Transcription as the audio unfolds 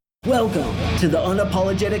Welcome to the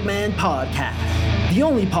Unapologetic Man Podcast, the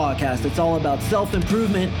only podcast that's all about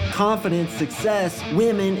self-improvement, confidence, success,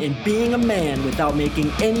 women, and being a man without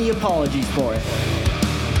making any apologies for it.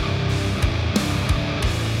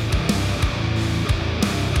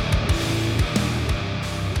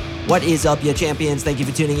 What is up, you champions? Thank you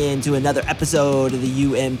for tuning in to another episode of the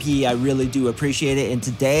UMP. I really do appreciate it. And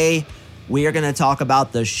today, we are going to talk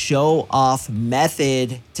about the show-off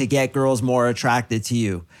method to get girls more attracted to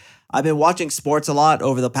you. I've been watching sports a lot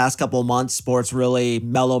over the past couple of months. Sports really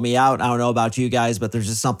mellow me out. I don't know about you guys, but there's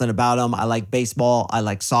just something about them. I like baseball. I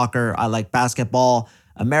like soccer. I like basketball,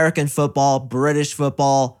 American football, British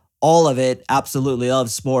football, all of it. Absolutely love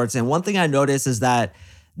sports. And one thing I notice is that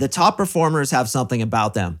the top performers have something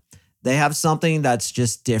about them. They have something that's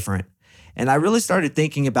just different. And I really started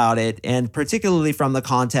thinking about it, and particularly from the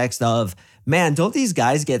context of, man, don't these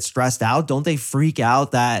guys get stressed out? Don't they freak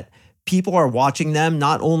out that people are watching them,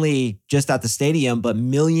 not only just at the stadium, but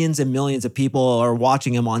millions and millions of people are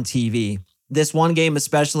watching them on TV. This one game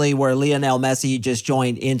especially where Lionel Messi just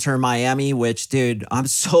joined Inter Miami, which, dude, I'm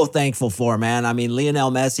so thankful for, man. I mean, Lionel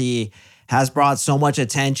Messi has brought so much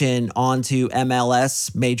attention onto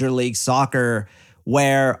MLS, Major League Soccer,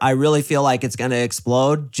 where I really feel like it's going to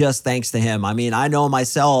explode just thanks to him. I mean, I know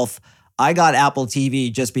myself, I got Apple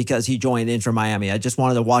TV just because he joined Inter Miami. I just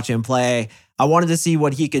wanted to watch him play. I wanted to see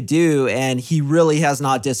what he could do, and he really has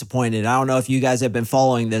not disappointed. I don't know if you guys have been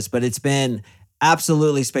following this, but it's been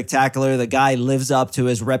absolutely spectacular. The guy lives up to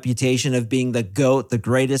his reputation of being the GOAT, the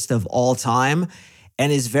greatest of all time.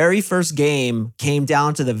 And his very first game came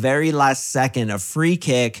down to the very last second, a free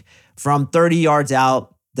kick from 30 yards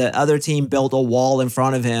out. The other team built a wall in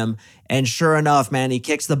front of him. And sure enough, man, he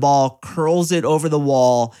kicks the ball, curls it over the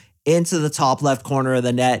wall into the top left corner of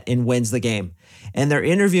the net and wins the game. And they're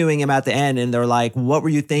interviewing him at the end and they're like, what were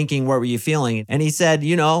you thinking? What were you feeling? And he said,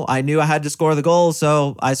 I knew I had to score the goal,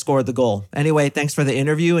 so I scored the goal. Anyway, thanks for the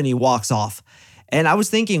interview. And he walks off. And I was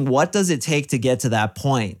thinking, what does it take to get to that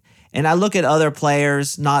point? And I look at other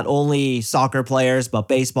players, not only soccer players, but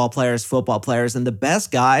baseball players, football players, and the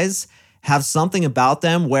best guys have something about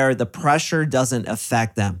them where the pressure doesn't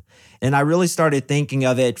affect them. And I really started thinking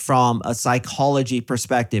of it from a psychology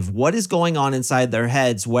perspective. What is going on inside their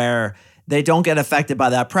heads where they don't get affected by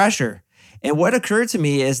that pressure? And what occurred to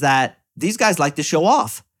me is that these guys like to show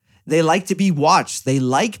off. They like to be watched. They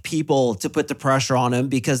like people to put the pressure on them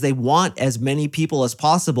because they want as many people as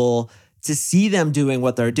possible to see them doing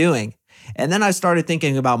what they're doing. And then I started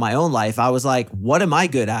thinking about my own life. I was like, what am I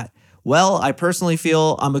good at? Well, I personally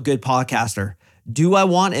feel I'm a good podcaster. Do I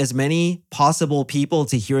want as many possible people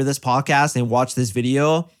to hear this podcast and watch this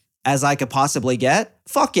video as I could possibly get?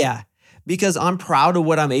 Fuck yeah. Because I'm proud of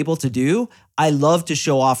what I'm able to do. I love to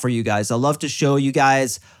show off for you guys. I love to show you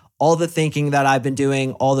guys all the thinking that I've been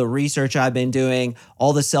doing, all the research I've been doing,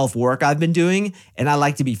 all the self-work I've been doing. And I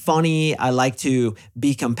like to be funny. I like to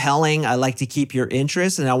be compelling. I like to keep your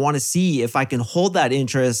interest. And I want to see if I can hold that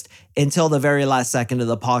interest until the very last second of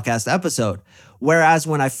the podcast episode. Whereas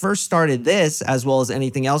when I first started this, as well as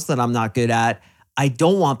anything else that I'm not good at, I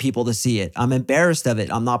don't want people to see it. I'm embarrassed of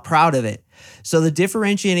it. I'm not proud of it. So the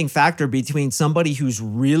differentiating factor between somebody who's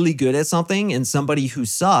really good at something and somebody who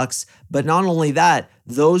sucks, but not only that,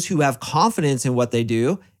 those who have confidence in what they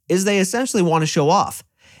do, is they essentially want to show off.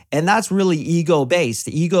 And that's really ego-based.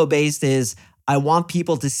 Ego-based is, I want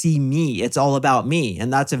people to see me. It's all about me.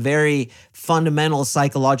 And that's a very fundamental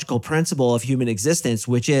psychological principle of human existence,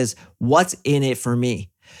 which is what's in it for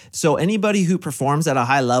me. So anybody who performs at a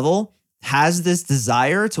high level has this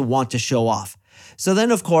desire to want to show off. So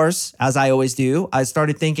then, of course, as I always do, I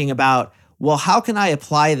started thinking about, well, how can I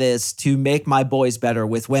apply this to make my boys better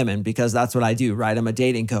with women? Because that's what I do, right? I'm a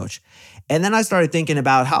dating coach. And then I started thinking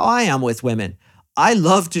about how I am with women. I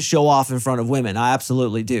love to show off in front of women. I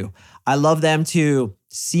absolutely do. I love them to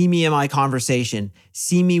see me in my conversation,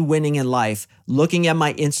 see me winning in life, looking at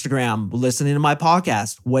my Instagram, listening to my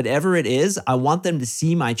podcast, whatever it is, I want them to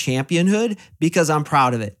see my championhood because I'm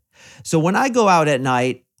proud of it. So when I go out at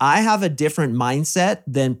night, I have a different mindset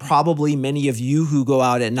than probably many of you who go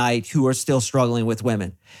out at night who are still struggling with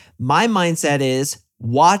women. My mindset is,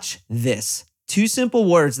 watch this. 2 simple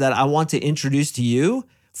words that I want to introduce to you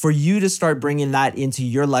for you to start bringing that into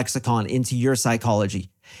your lexicon, into your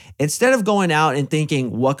psychology. Instead of going out and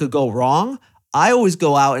thinking, what could go wrong? I always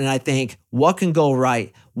go out and I think, what can go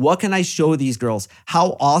right? What can I show these girls?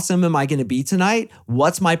 How awesome am I going to be tonight?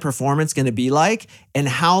 What's my performance going to be like? And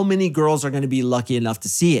how many girls are going to be lucky enough to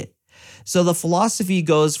see it? So the philosophy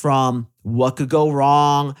goes from what could go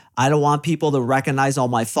wrong? I don't want people to recognize all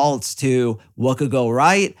my faults to what could go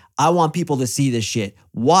right? I want people to see this shit.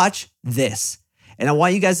 Watch this. And I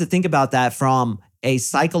want you guys to think about that from a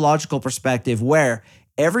psychological perspective where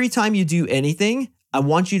every time you do anything, I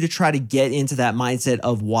want you to try to get into that mindset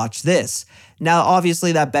of watch this. Now,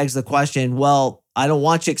 obviously that begs the question, well, I don't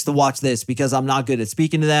want chicks to watch this because I'm not good at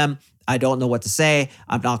speaking to them. I don't know what to say.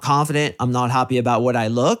 I'm not confident. I'm not happy about what I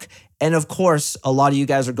look. And of course, a lot of you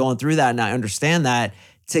guys are going through that, and I understand that.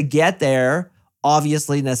 To get there,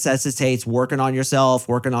 obviously necessitates working on yourself,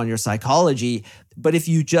 working on your psychology. But if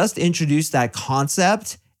you just introduce that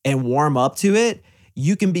concept and warm up to it,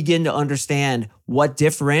 you can begin to understand what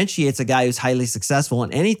differentiates a guy who's highly successful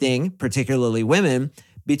in anything, particularly women,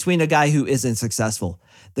 between a guy who isn't successful.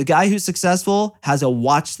 The guy who's successful has a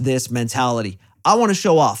watch this mentality. I want to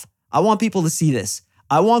show off. I want people to see this.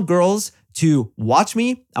 I want girls to watch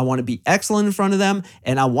me. I want to be excellent in front of them.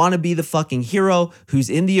 And I want to be the fucking hero who's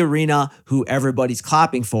in the arena, who everybody's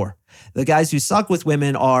clapping for. The guys who suck with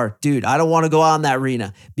women are, dude, I don't want to go out in that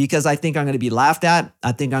arena because I think I'm going to be laughed at.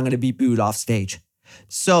 I think I'm going to be booed off stage.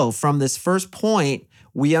 So from this first point,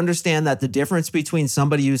 we understand that the difference between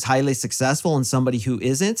somebody who's highly successful and somebody who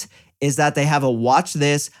isn't is that they have a watch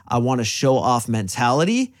this, I want to show off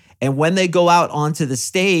mentality. And when they go out onto the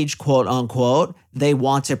stage, quote unquote, they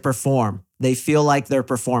want to perform. They feel like they're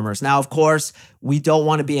performers. Now, of course, we don't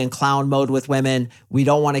want to be in clown mode with women. We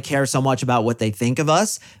don't want to care so much about what they think of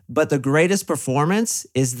us. But the greatest performance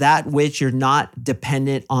is that which you're not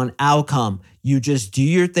dependent on outcome. You just do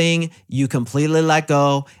your thing, you completely let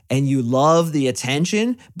go, and you love the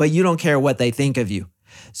attention, but you don't care what they think of you.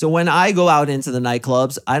 So when I go out into the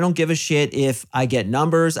nightclubs, I don't give a shit if I get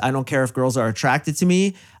numbers. I don't care if girls are attracted to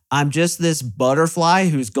me. I'm just this butterfly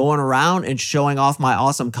who's going around and showing off my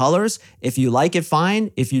awesome colors. If you like it,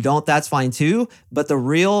 fine. If you don't, that's fine too. But the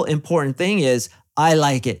real important thing is I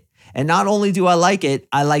like it. And not only do I like it,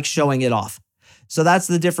 I like showing it off. So that's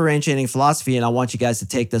the differentiating philosophy. And I want you guys to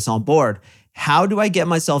take this on board. How do I get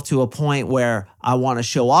myself to a point where I want to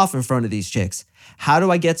show off in front of these chicks? How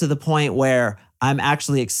do I get to the point where I'm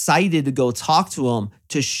actually excited to go talk to them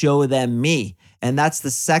to show them me? And that's the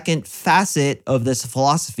second facet of this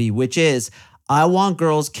philosophy, which is I want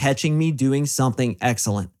girls catching me doing something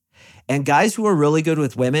excellent. And guys who are really good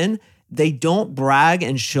with women, they don't brag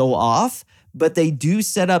and show off, but they do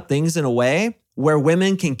set up things in a way where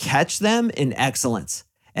women can catch them in excellence.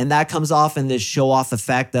 And that comes off in this show off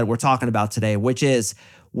effect that we're talking about today, which is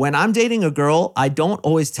when I'm dating a girl, I don't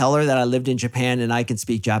always tell her that I lived in Japan and I can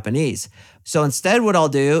speak Japanese. So instead, what I'll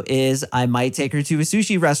do is I might take her to a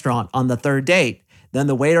sushi restaurant on the third date. Then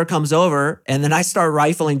the waiter comes over and then I start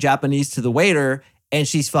rifling Japanese to the waiter and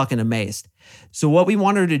she's fucking amazed. So what we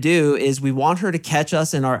want her to do is we want her to catch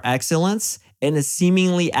us in our excellence in a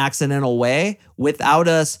seemingly accidental way without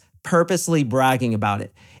us purposely bragging about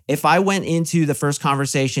it. If I went into the first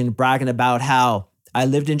conversation bragging about how I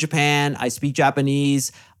lived in Japan, I speak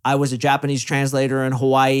Japanese, I was a Japanese translator in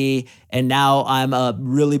Hawaii, and now I'm a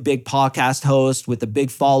really big podcast host with a big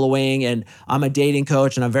following, and I'm a dating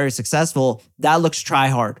coach, and I'm very successful, that looks try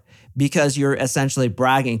hard because you're essentially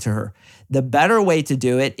bragging to her. The better way to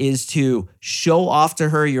do it is to show off to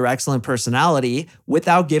her your excellent personality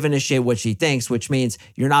without giving a shit what she thinks, which means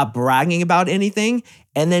you're not bragging about anything.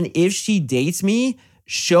 And then if she dates me,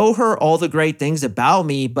 show her all the great things about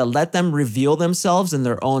me, but let them reveal themselves in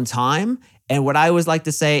their own time. And what I always like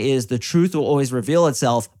to say is the truth will always reveal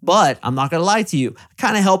itself, but I'm not going to lie to you,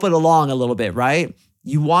 kind of help it along a little bit, right?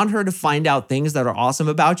 You want her to find out things that are awesome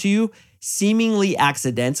about you, seemingly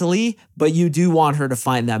accidentally, but you do want her to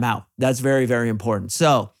find them out. That's very, very important.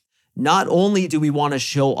 So not only do we want to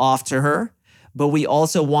show off to her, but we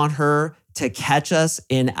also want her to catch us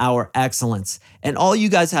in our excellence. And all you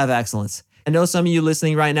guys have excellence. I know some of you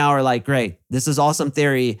listening right now are like, great, this is awesome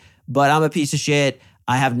theory, but I'm a piece of shit.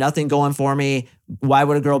 I have nothing going for me. Why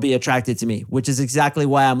would a girl be attracted to me? Which is exactly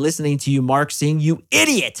why I'm listening to you, Mark, saying, you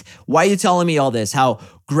idiot. Why are you telling me all this? How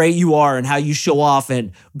great you are and how you show off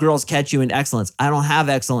and girls catch you in excellence. I don't have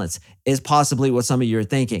excellence is possibly what some of you are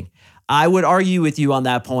thinking. I would argue with you on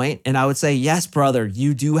that point, and I would say, yes, brother,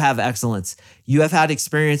 you do have excellence. You have had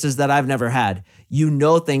experiences that I've never had. You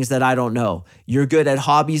know things that I don't know. You're good at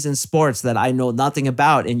hobbies and sports that I know nothing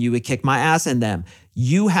about, and you would kick my ass in them.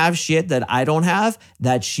 You have shit that I don't have,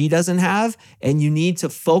 that she doesn't have, and you need to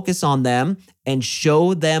focus on them and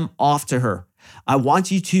show them off to her. I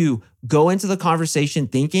want you to go into the conversation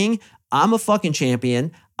thinking, I'm a fucking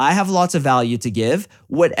champion. I have lots of value to give,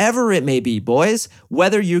 whatever it may be, boys.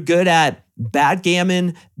 Whether you're good at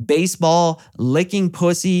backgammon, baseball, licking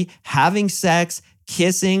pussy, having sex,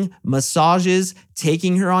 kissing, massages,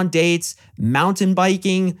 taking her on dates, mountain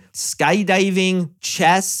biking, skydiving,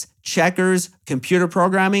 chess, checkers, computer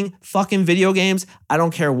programming, fucking video games. I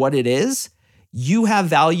don't care what it is. you have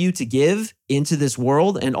value to give into this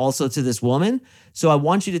world and also to this woman. So I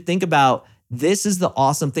want you to think about, this is the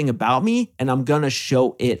awesome thing about me, and I'm going to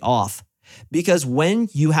show it off. Because when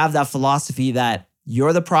you have that philosophy that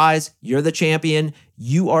you're the prize, you're the champion,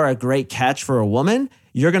 you are a great catch for a woman,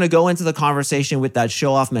 you're going to go into the conversation with that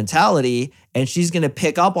show off mentality, and she's going to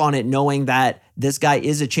pick up on it knowing that this guy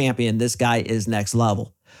is a champion, this guy is next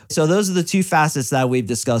level. So those are the two facets that we've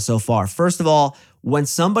discussed so far. First of all, when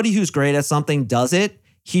somebody who's great at something does it,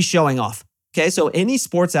 he's showing off. Okay, so any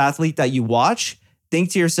sports athlete that you watch,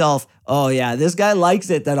 think to yourself, oh yeah, this guy likes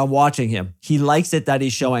it that I'm watching him. He likes it that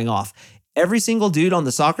he's showing off. Every single dude on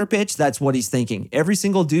the soccer pitch, that's what he's thinking. Every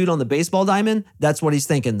single dude on the baseball diamond, that's what he's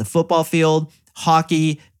thinking. The football field,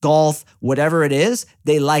 hockey, golf, whatever it is,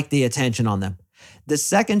 they like the attention on them. The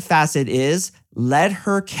second facet is let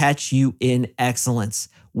her catch you in excellence.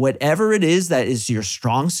 Whatever it is that is your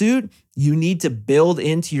strong suit, you need to build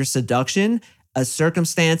into your seduction a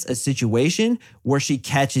circumstance, a situation where she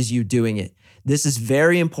catches you doing it. This is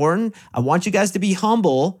very important. I want you guys to be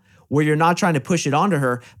humble where you're not trying to push it onto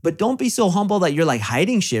her, but don't be so humble that you're like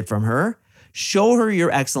hiding shit from her. Show her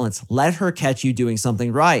your excellence. Let her catch you doing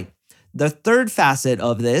something right. The third facet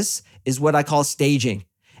of this is what I call staging.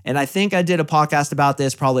 And I think I did a podcast about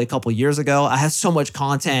this probably a couple years ago. I have so much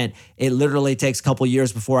content, it literally takes a couple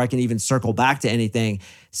years before I can even circle back to anything.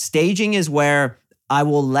 Staging is where I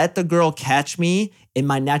will let the girl catch me in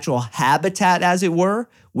my natural habitat, as it were,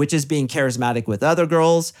 which is being charismatic with other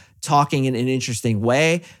girls, talking in an interesting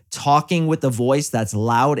way, talking with a voice that's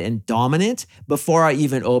loud and dominant before I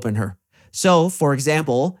even open her. So, for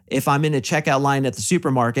example, if I'm in a checkout line at the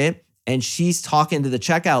supermarket and she's talking to the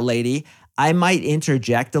checkout lady, I might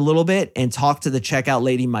interject a little bit and talk to the checkout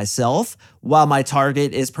lady myself while my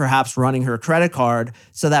target is perhaps running her credit card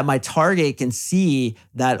so that my target can see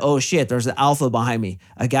that, oh shit, there's an alpha behind me.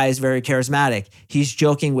 A guy is very charismatic. He's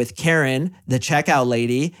joking with Karen, the checkout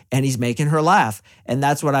lady, and he's making her laugh. And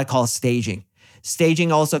that's what I call staging.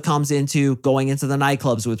 Staging also comes into going into the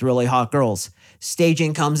nightclubs with really hot girls.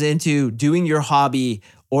 Staging comes into doing your hobby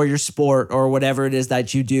or your sport or whatever it is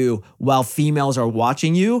that you do while females are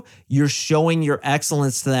watching you. You're showing your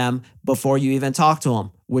excellence to them before you even talk to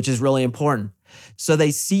them, which is really important. So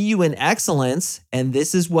they see you in excellence, and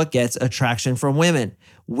this is what gets attraction from women.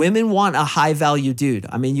 Women want a high value dude.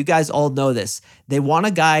 I mean, you guys all know this. They want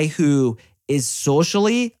a guy who is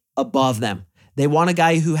socially above them. They want a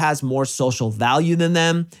guy who has more social value than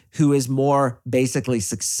them, who is more basically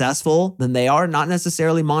successful than they are, not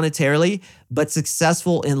necessarily monetarily, but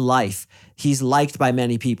successful in life. He's liked by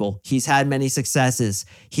many people. He's had many successes.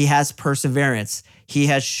 He has perseverance. He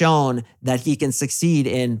has shown that he can succeed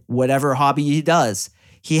in whatever hobby he does.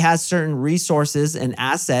 He has certain resources and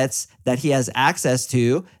assets that he has access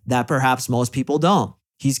to that perhaps most people don't.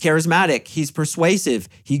 He's charismatic. He's persuasive.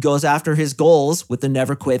 He goes after his goals with a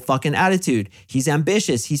never quit fucking attitude. He's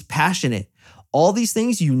ambitious. He's passionate. All these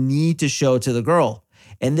things you need to show to the girl.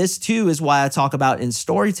 And this too is why I talk about in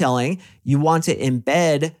storytelling, you want to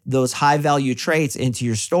embed those high value traits into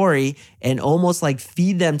your story and almost like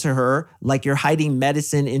feed them to her like you're hiding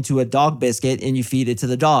medicine into a dog biscuit and you feed it to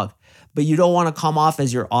the dog. But you don't want to come off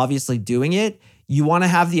as you're obviously doing it. You want to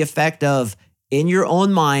have the effect of, in your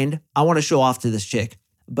own mind, I want to show off to this chick,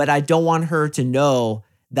 but I don't want her to know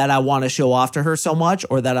that I want to show off to her so much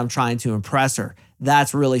or that I'm trying to impress her.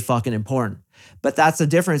 That's really fucking important. But that's the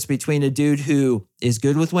difference between a dude who is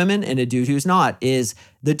good with women and a dude who's not, is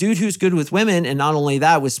the dude who's good with women, and not only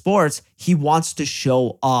that with sports, he wants to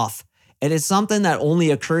show off. And it's something that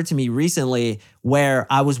only occurred to me recently where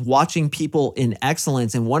I was watching people in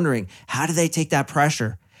excellence and wondering, how do they take that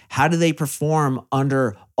pressure? How do they perform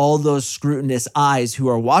under all those scrutinous eyes who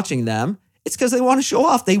are watching them? It's because they want to show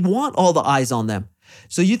off. They want all the eyes on them.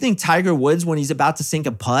 So you think Tiger Woods, when he's about to sink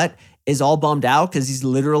a putt, is all bummed out because he's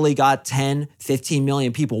literally got 10, 15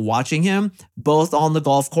 million people watching him, both on the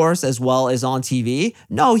golf course as well as on TV?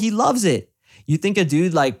 No, he loves it. You think a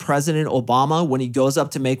dude like President Obama, when he goes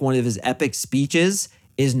up to make one of his epic speeches,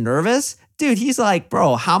 is nervous? Dude, he's like,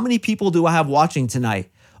 bro, how many people do I have watching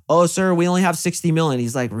tonight? Oh, sir, we only have 60 million.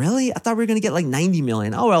 He's like, really? I thought we were going to get like 90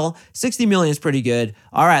 million. Oh, well, 60 million is pretty good.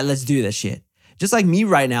 All right, let's do this shit. Just like me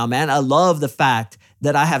right now, man. I love the fact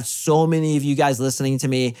that I have so many of you guys listening to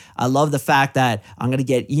me. I love the fact that I'm going to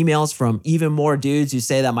get emails from even more dudes who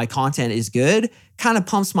say that my content is good. Kind of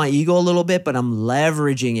pumps my ego a little bit, but I'm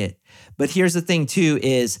leveraging it. But here's the thing too,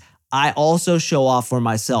 is I also show off for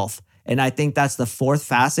myself. And I think that's the fourth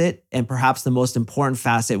facet and perhaps the most important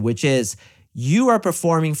facet, which is you are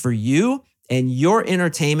performing for you and your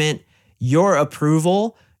entertainment, your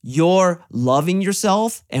approval, your loving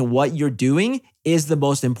yourself and what you're doing is the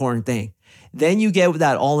most important thing. Then you get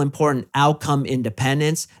that all important outcome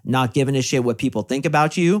independence, not giving a shit what people think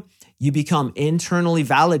about you. You become internally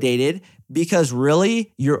validated because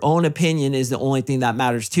really your own opinion is the only thing that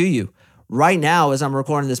matters to you. Right now, as I'm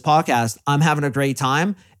recording this podcast, I'm having a great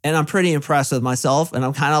time and I'm pretty impressed with myself. And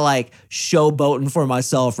I'm kind of like showboating for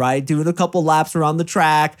myself, right? Doing a couple laps around the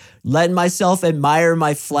track, letting myself admire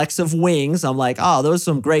my flecks of wings. I'm like, oh, those are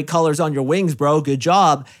some great colors on your wings, bro. Good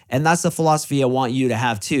job. And that's the philosophy I want you to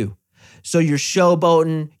have too. So you're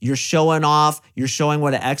showboating, you're showing off, you're showing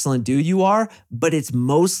what an excellent dude you are, but it's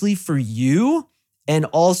mostly for you and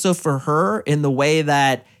also for her in the way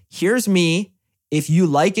that here's me. If you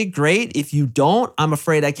like it, great. If you don't, I'm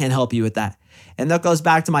afraid I can't help you with that. And that goes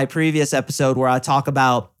back to my previous episode where I talk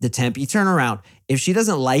about the Tempe turnaround. If she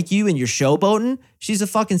doesn't like you and you're showboating, she's a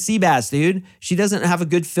fucking sea bass, dude. She doesn't have a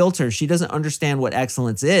good filter. She doesn't understand what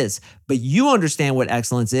excellence is. But you understand what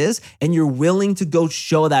excellence is, and you're willing to go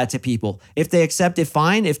show that to people. If they accept it,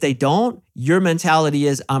 fine. If they don't, your mentality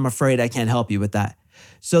is, I'm afraid I can't help you with that.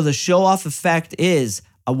 So the show-off effect is,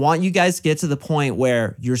 I want you guys to get to the point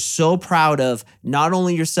where you're so proud of not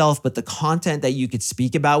only yourself, but the content that you could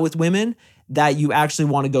speak about with women that you actually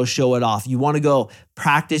want to go show it off. You want to go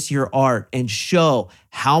practice your art and show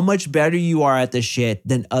how much better you are at this shit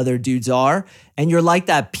than other dudes are. And you're like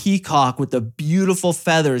that peacock with the beautiful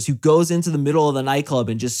feathers who goes into the middle of the nightclub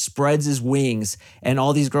and just spreads his wings. And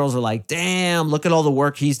all these girls are like, damn, look at all the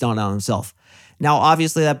work he's done on himself. Now,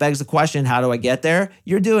 obviously, that begs the question, how do I get there?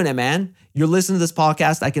 You're doing it, man. You're listening to this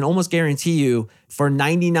podcast. I can almost guarantee you for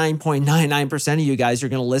 99.99% of you guys, you're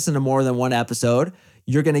going to listen to more than one episode.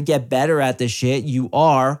 You're going to get better at this shit. You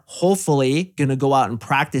are hopefully going to go out and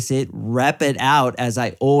practice it, rep it out as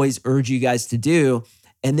I always urge you guys to do.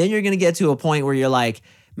 And then you're going to get to a point where you're like,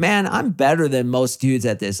 man, I'm better than most dudes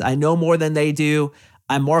at this. I know more than they do.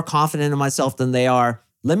 I'm more confident in myself than they are.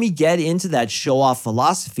 Let me get into that show-off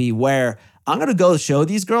philosophy where I'm going to go show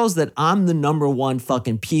these girls that I'm the number one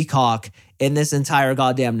fucking peacock in this entire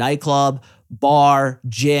goddamn nightclub, bar,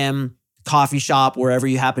 gym, coffee shop, wherever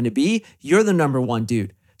you happen to be. You're the number one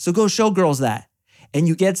dude. So go show girls that. And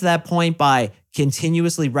you get to that point by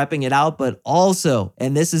continuously repping it out, but also,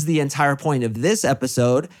 and this is the entire point of this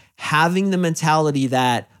episode, having the mentality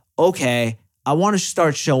that, okay, I want to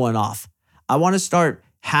start showing off. I want to start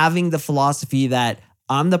having the philosophy that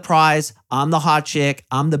I'm the prize, I'm the hot chick,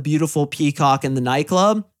 I'm the beautiful peacock in the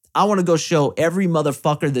nightclub. I want to go show every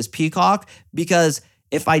motherfucker this peacock because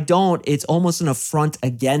if I don't, it's almost an affront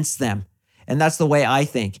against them. And that's the way I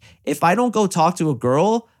think. If I don't go talk to a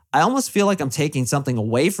girl, I almost feel like I'm taking something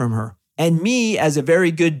away from her. And me, as a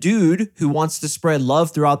very good dude who wants to spread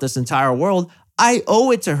love throughout this entire world, I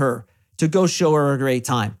owe it to her to go show her a great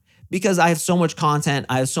time because I have so much content.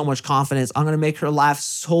 I have so much confidence. I'm going to make her laugh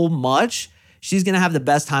so much. She's going to have the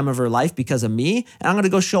best time of her life because of me. And I'm going to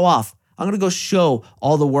go show off. I'm going to go show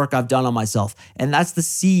all the work I've done on myself. And that's the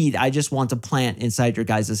seed I just want to plant inside your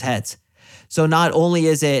guys' heads. So not only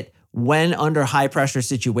is it when under high pressure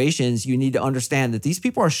situations, you need to understand that these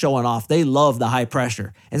people are showing off. They love the high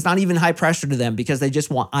pressure. It's not even high pressure to them because they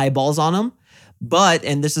just want eyeballs on them. But,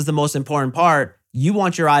 and this is the most important part, you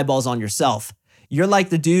want your eyeballs on yourself. You're like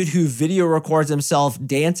the dude who video records himself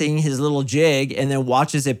dancing his little jig and then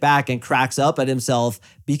watches it back and cracks up at himself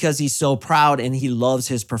because he's so proud and he loves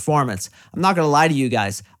his performance. I'm not going to lie to you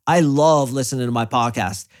guys. I love listening to my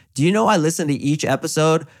podcast. Do you know I listen to each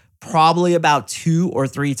episode probably about 2 or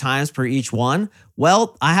 3 times per each one?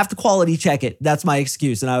 Well, I have to quality check it. That's my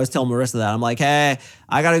excuse. And I always tell Marissa that. I'm like, hey,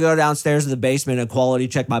 I got to go downstairs to the basement and quality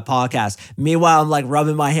check my podcast. Meanwhile, I'm like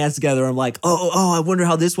rubbing my hands together. I'm like, oh, I wonder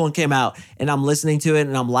how this one came out. And I'm listening to it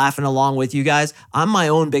and I'm laughing along with you guys. I'm my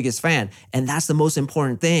own biggest fan. And that's the most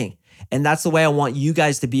important thing. And that's the way I want you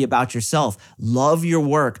guys to be about yourself. Love your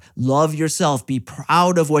work, love yourself, be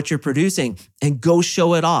proud of what you're producing and go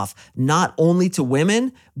show it off, not only to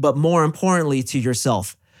women, but more importantly to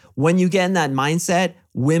yourself. When you get in that mindset,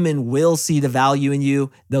 women will see the value in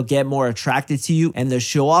you. They'll get more attracted to you and the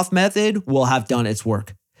show off method will have done its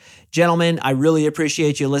work. Gentlemen, I really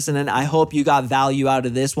appreciate you listening. I hope you got value out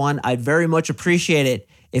of this one. I'd very much appreciate it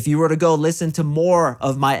if you were to go listen to more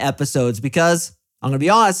of my episodes because I'm going to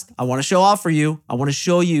be honest, I want to show off for you. I want to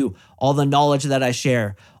show you all the knowledge that I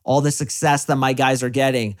share, all the success that my guys are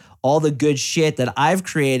getting, all the good shit that I've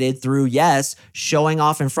created through, yes, showing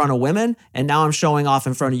off in front of women. And now I'm showing off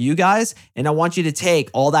in front of you guys. And I want you to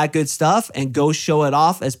take all that good stuff and go show it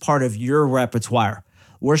off as part of your repertoire.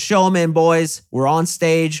 We're showmen, boys. We're on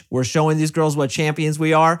stage. We're showing these girls what champions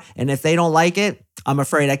we are. And if they don't like it, I'm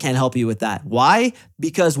afraid I can't help you with that. Why?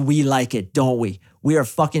 Because we like it, don't we? We are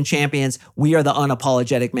fucking champions. We are the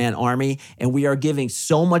Unapologetic Man Army, and we are giving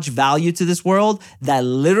so much value to this world that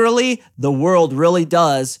literally the world really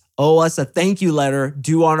does owe us a thank you letter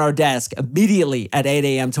due on our desk immediately at 8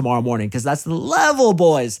 a.m. tomorrow morning, because that's the level,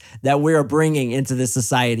 boys, that we are bringing into this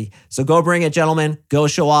society. So go bring it, gentlemen. Go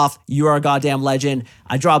show off. You are a goddamn legend.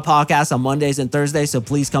 I drop podcasts on Mondays and Thursdays, so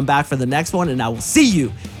please come back for the next one, and I will see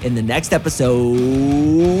you in the next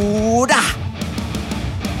episode.